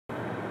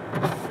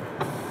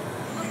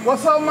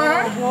What's up,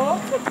 man?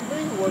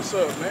 What's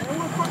up, man? Where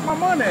the fuck my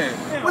money at?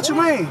 Man, what you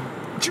mean?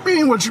 What you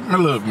mean? What you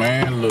look,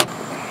 man? Look.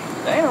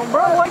 Damn,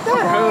 bro, like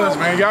that. Cuz,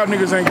 man, y'all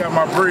niggas ain't got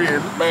my bread.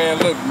 Man,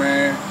 look,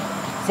 man.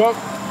 Fuck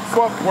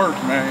work,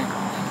 man.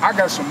 I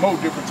got some more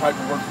different type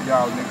of work for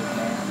y'all niggas,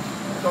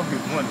 man. Don't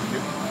get money,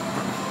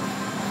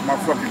 nigga. My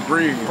fucking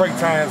bread. Break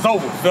time's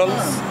over,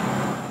 fellas.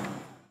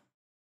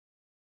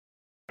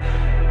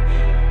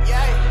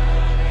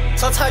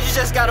 Sometimes you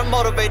just gotta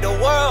motivate the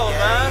world,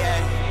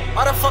 man.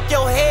 Why the fuck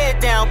your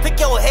head down? Pick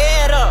your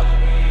head up.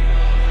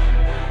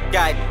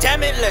 God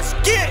damn it, let's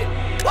get it.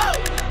 Whoa.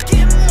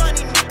 Get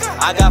money, nigga.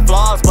 I got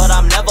flaws, but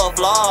I'm never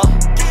flawed.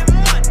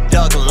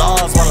 Dug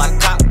laws while I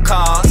cop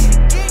cars.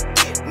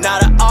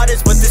 Not an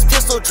artist, but this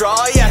pistol draw,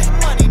 yeah.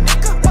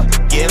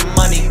 Get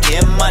money,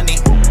 get money.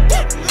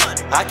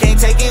 I can't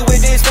take it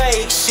with this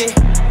fake shit.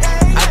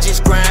 I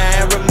just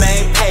grind,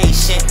 remain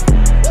patient.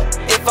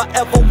 If I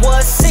ever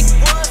was sick,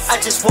 I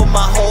just want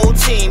my whole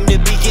team to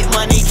be get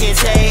money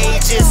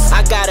contagious.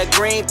 I got a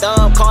green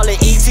thumb, call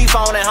it ET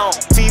phone at home.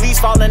 TV's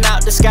falling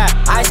out the sky.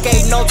 I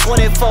skate no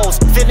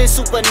 24s, feeling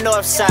super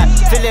north side.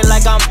 Feeling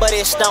like I'm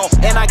Buddy Stone.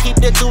 And I keep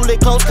the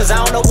toolie close, cause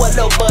I don't know what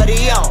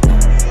nobody on.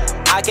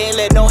 I can't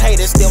let no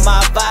haters steal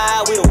my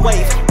vibe with a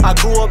wave. I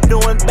grew up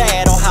doing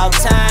bad on how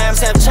times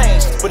have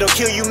changed. But they'll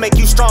kill you, make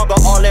you stronger,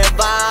 all that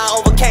vibe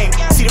overcame.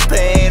 See the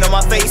pain on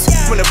my face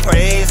when the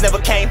praise never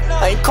came.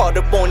 I ain't caught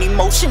up on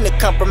emotion to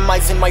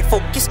compromising my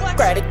focus.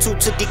 Gratitude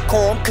to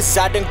decorum, cause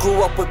I done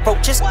grew up with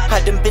roaches. I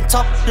done been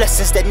taught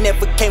lessons that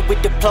never came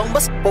with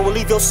diplomas, but will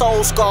leave your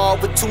soul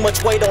scarred with too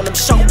much weight on them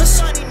shoulders.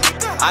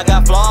 I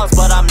got flaws,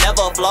 but I'm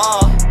never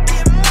flawed.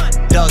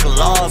 Dug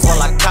laws while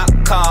I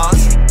cop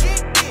cars.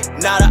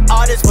 Not an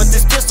artist, but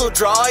this pistol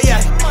draw,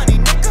 yeah.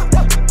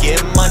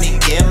 Get money,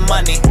 get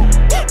money.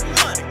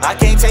 I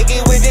can't take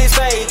it with this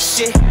fake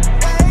shit.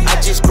 I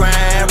just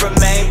grind,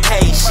 remain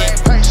patient.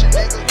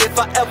 If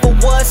I ever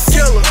was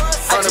sick,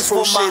 I just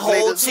want my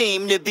whole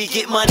team to be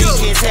get money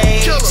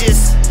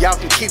contagious. Y'all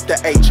can keep the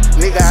H.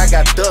 Nigga, I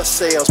got dust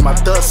sales. My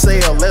dust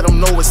sale, let them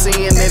know it's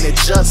in and it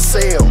just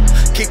sell.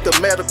 Keep the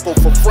medical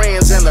for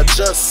friends and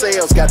adjust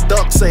sales. Got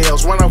duck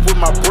sales. Run off with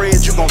my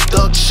bread, you gon'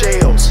 duck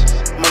shells.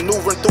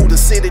 Maneuvering through the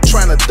city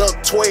trying to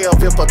duck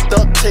 12. If a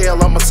duck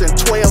tail, I'ma send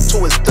 12 to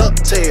his duck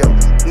tail.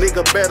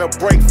 Nigga better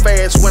break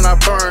fast when I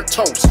burn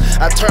toast.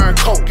 I turn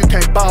coke, you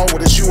can't ball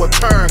with us, you a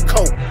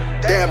turncoat.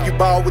 Damn, you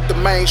ball with the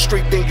main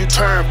street, then you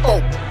turn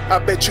folk. I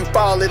bet you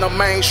fall in the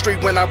main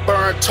street when I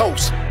burn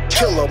toast.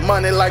 Killer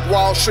money like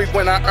Wall Street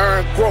when I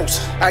earn gross.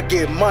 I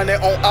get money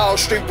on All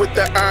Street with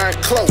the iron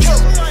close.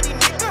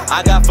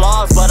 I got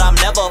flaws, but I'm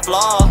never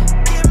flawed.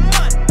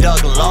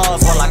 Dug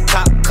laws while I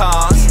cop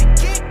cars.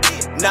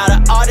 Not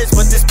an artist,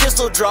 but this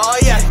pistol draw,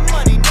 yeah.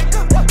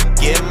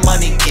 Get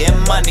money, get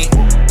money.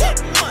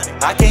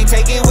 I can't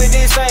take it with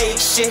this fake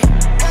shit.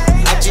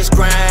 I just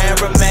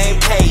grind, remain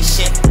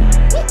patient.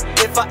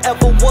 If I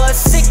ever was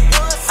sick,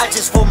 I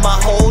just want my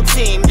whole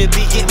team to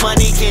be get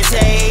money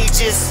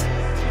contagious.